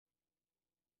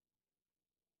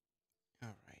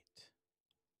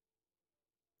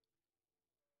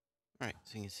Alright,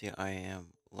 so you can see I am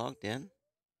logged in.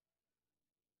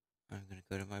 I'm going to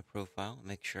go to my profile,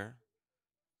 make sure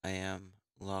I am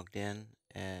logged in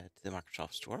at the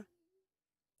Microsoft Store,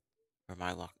 or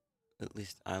at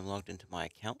least I'm logged into my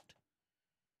account.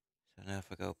 So now if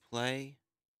I go play,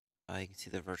 you can see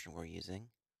the version we're using.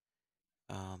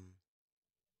 Right,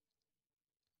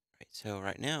 so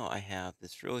right now I have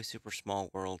this really super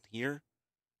small world here.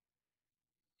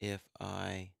 If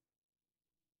I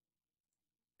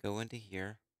go into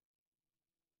here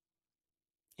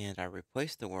and I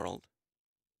replace the world,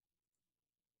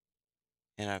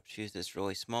 and I choose this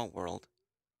really small world,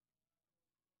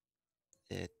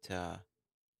 it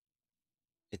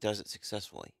does it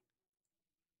successfully.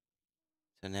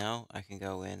 So now I can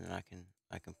go in and I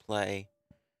can play,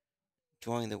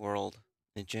 join the world,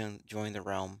 and join the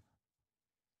realm.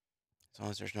 As long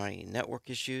as there's not any network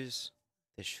issues,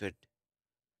 this should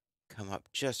come up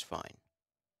just fine.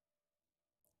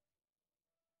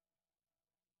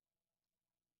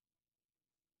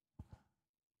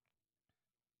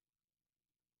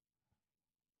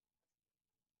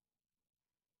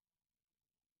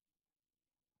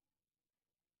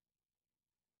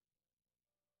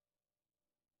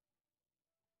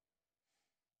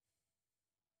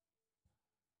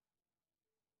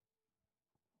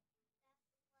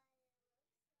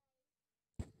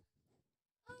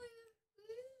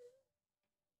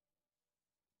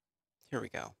 Here we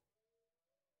go.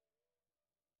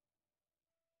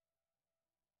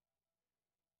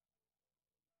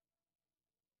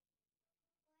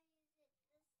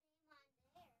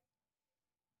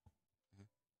 Mhm.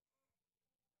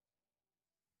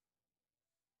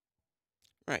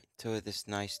 Right, so this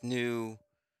nice new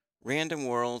random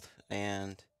world,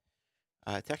 and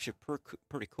it's actually a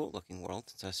pretty cool looking world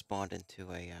since I spawned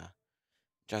into a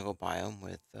jungle biome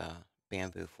with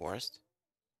bamboo forest.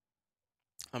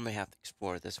 I may have to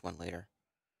explore this one later.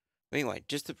 But anyway,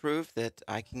 just to prove that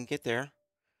I can get there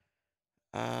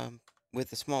um,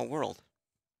 with a small world.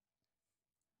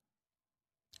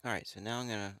 All right, so now I'm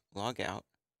going to log out.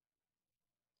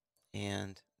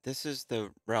 And this is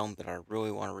the realm that I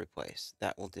really want to replace.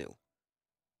 That will do.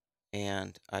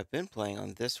 And I've been playing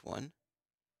on this one.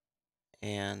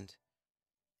 And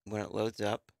when it loads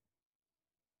up,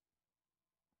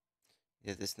 you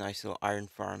have this nice little iron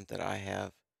farm that I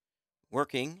have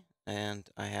working. And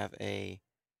I have a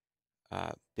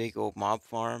big old mob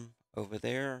farm over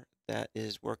there that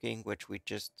is working, which we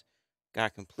just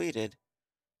got completed.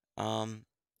 Um,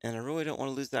 and I really don't want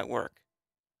to lose that work.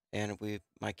 And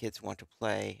my kids want to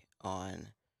play on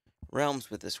realms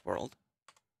with this world.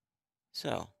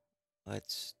 So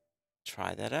let's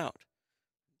try that out.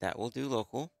 That will do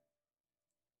local.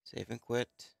 Save and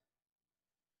quit.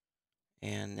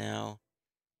 And now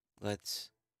let's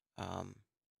um,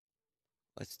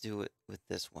 let's do it with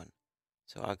this one.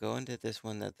 So I'll go into this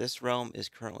one. That this realm is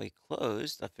currently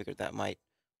closed. I figured that might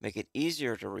make it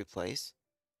easier to replace.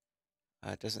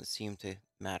 It doesn't seem to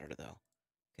matter though.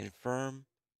 Confirm,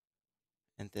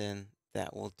 and then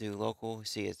that will do local.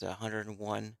 See, it's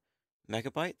 101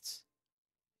 megabytes,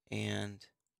 and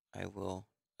I will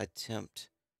attempt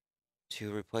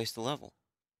to replace the level.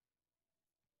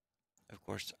 Of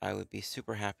course, I would be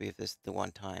super happy if this the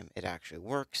one time it actually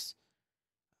works,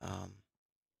 um,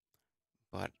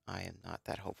 but I am not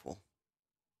that hopeful.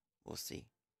 We'll see.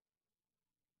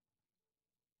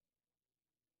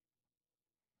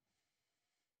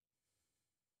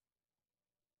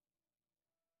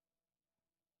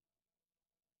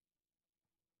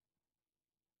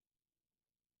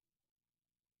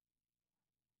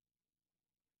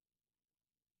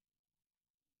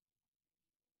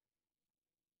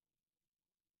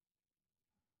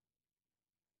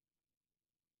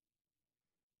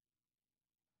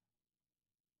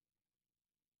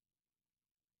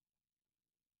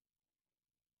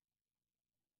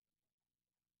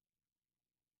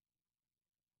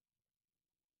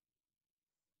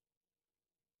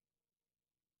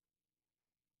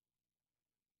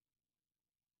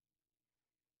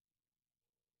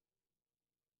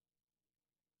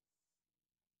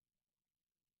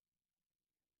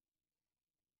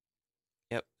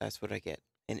 Yep, that's what I get.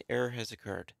 An error has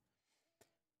occurred.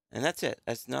 And that's it.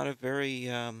 That's not a very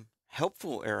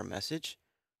helpful error message.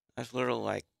 That's literally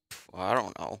like, I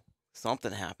don't know,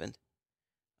 something happened.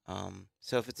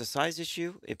 So if it's a size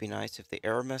issue, it'd be nice if the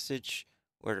error message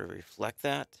were to reflect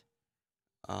that.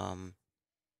 Um,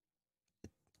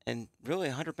 and really,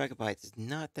 100 megabytes is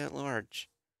not that large.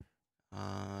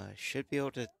 Should be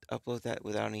able to upload that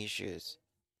without any issues.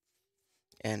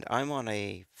 And I'm on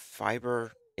a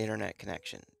fiber internet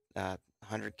connection,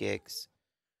 100 gigs.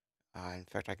 In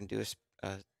fact, I can do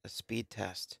a speed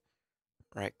test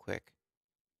right quick.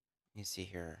 Let me see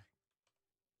here.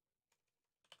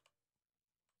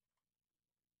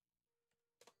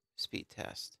 Speed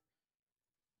test.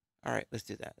 All right, let's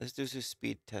do that. Let's do a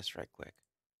speed test right quick.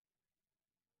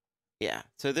 Yeah,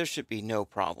 so there should be no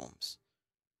problems.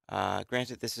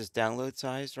 Granted, this is download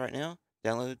size right now.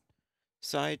 Download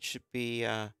side should be,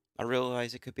 I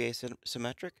realize it could be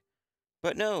asymmetric,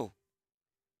 but no.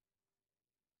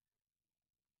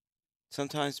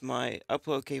 Sometimes my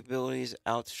upload capabilities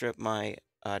outstrip my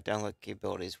download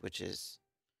capabilities, which is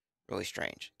really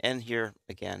strange. And here,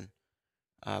 again,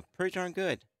 pretty darn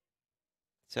good.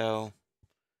 So,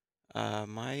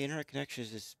 my internet connection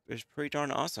is pretty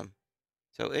darn awesome.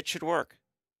 So it should work.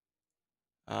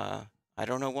 I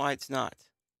don't know why it's not.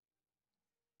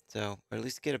 So, or at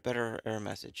least get a better error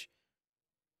message.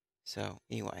 So,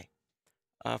 anyway.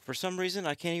 For some reason,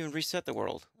 I can't even reset the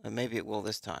world. Maybe it will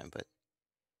this time, but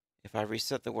if I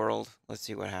reset the world, let's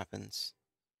see what happens.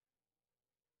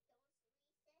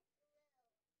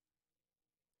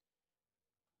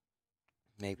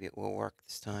 Maybe it will work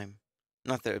this time.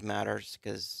 Not that it matters,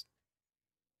 because,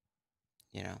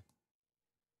 you know,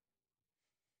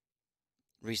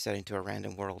 resetting to a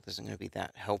random world isn't going to be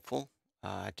that helpful.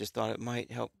 I just thought it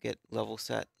might help get level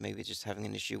set. Maybe just having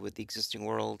an issue with the existing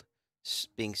world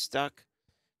being stuck.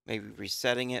 Maybe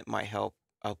resetting it might help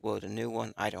upload a new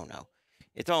one. I don't know.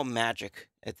 It's all magic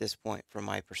at this point from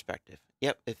my perspective.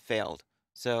 Yep, it failed.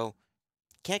 So,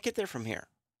 can't get there from here.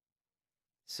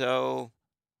 So,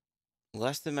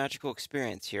 less than magical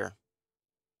experience here.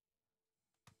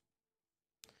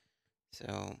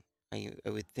 So, I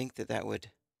would think that would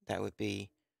be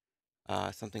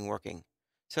something working.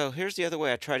 So here's the other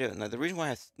way I try to. Now the reason why I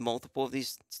have multiple of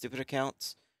these stupid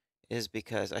accounts is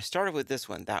because I started with this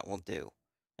one. That will do.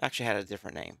 Actually had a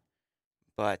different name,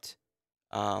 but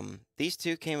these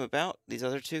two came about. These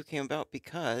other two came about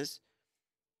because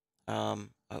oh,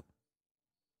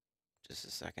 just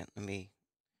a second. Let me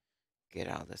get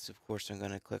out of this. Of course, I'm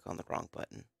going to click on the wrong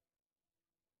button.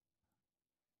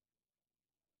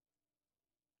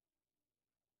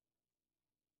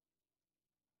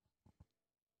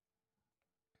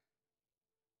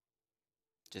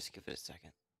 Just give it a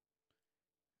second.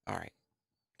 All right.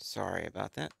 Sorry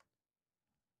about that.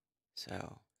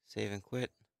 So save and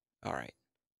quit. All right.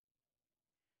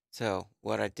 So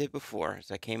what I did before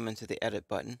is I came into the edit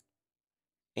button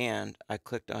and I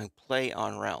clicked on play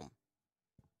on realm.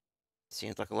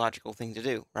 Seems like a logical thing to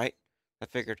do, right? I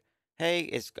figured,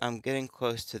 hey, I'm getting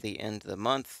close to the end of the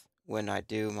month when I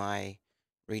do my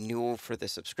renewal for the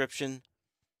subscription.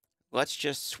 Let's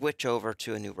just switch over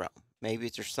to a new realm. Maybe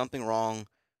there's something wrong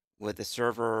with the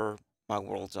server my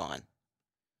world's on.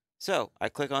 So I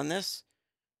click on this.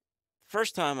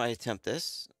 First time I attempt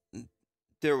this,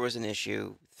 there was an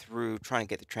issue through trying to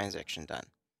get the transaction done.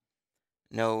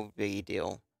 No big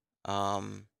deal.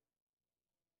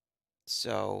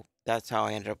 So that's how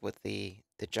I ended up with the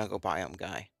jungle biome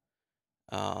guy.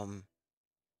 Um,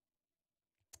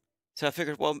 so I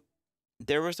figured, well,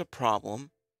 there was a problem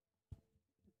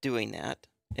doing that,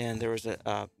 and there was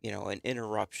an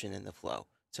interruption in the flow.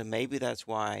 So maybe that's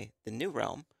why the new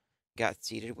realm got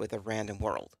seeded with a random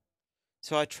world.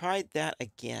 So I tried that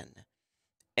again,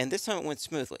 and this time it went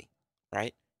smoothly,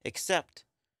 right? Except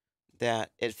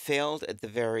that it failed at the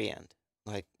very end.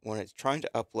 Like when it's trying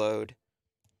to upload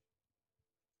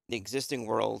the existing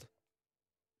world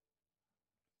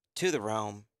to the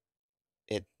realm,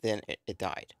 it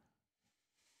died.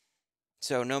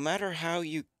 So no matter how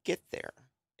you get there,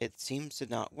 it seems to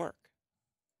not work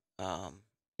um,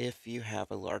 if you have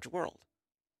a large world.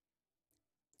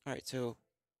 All right, so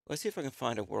let's see if I can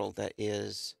find a world that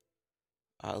is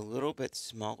a little bit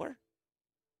smaller.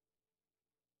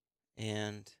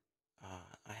 And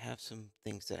I have some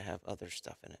things that have other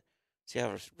stuff in it. See, I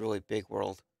have a really big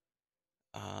world.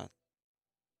 Uh,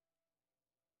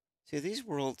 see, these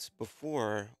worlds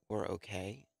before were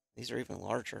okay. These are even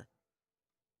larger.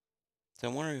 So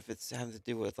I'm wondering if it's having to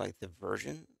do with like the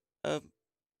version of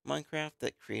Minecraft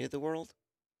that created the world.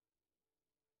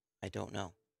 I don't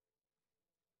know.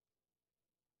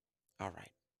 All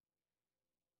right.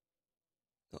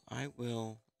 So I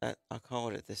will. I'll call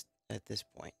it at this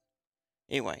point.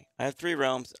 Anyway, I have 3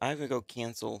 realms. I have to go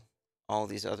cancel all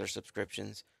these other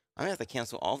subscriptions. I'm gonna have to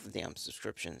cancel all the damn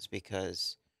subscriptions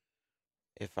because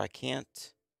if I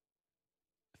can't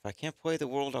if I can't play the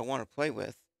world I want to play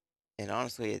with, and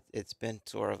honestly, it's been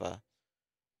sort of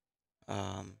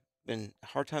been a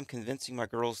hard time convincing my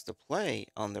girls to play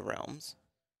on the realms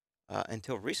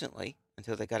until recently,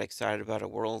 until they got excited about a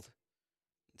world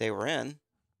they were in,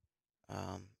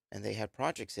 and they had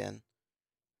projects in.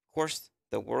 Of course,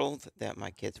 the world that my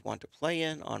kids want to play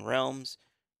in on Realms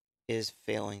is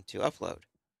failing to upload.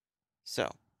 So,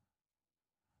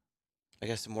 I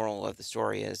guess the moral of the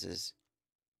story is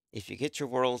if you get your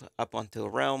world up onto a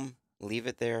realm, leave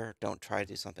it there. Don't try to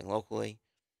do something locally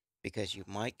because you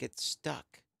might get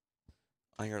stuck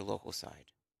on your local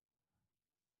side.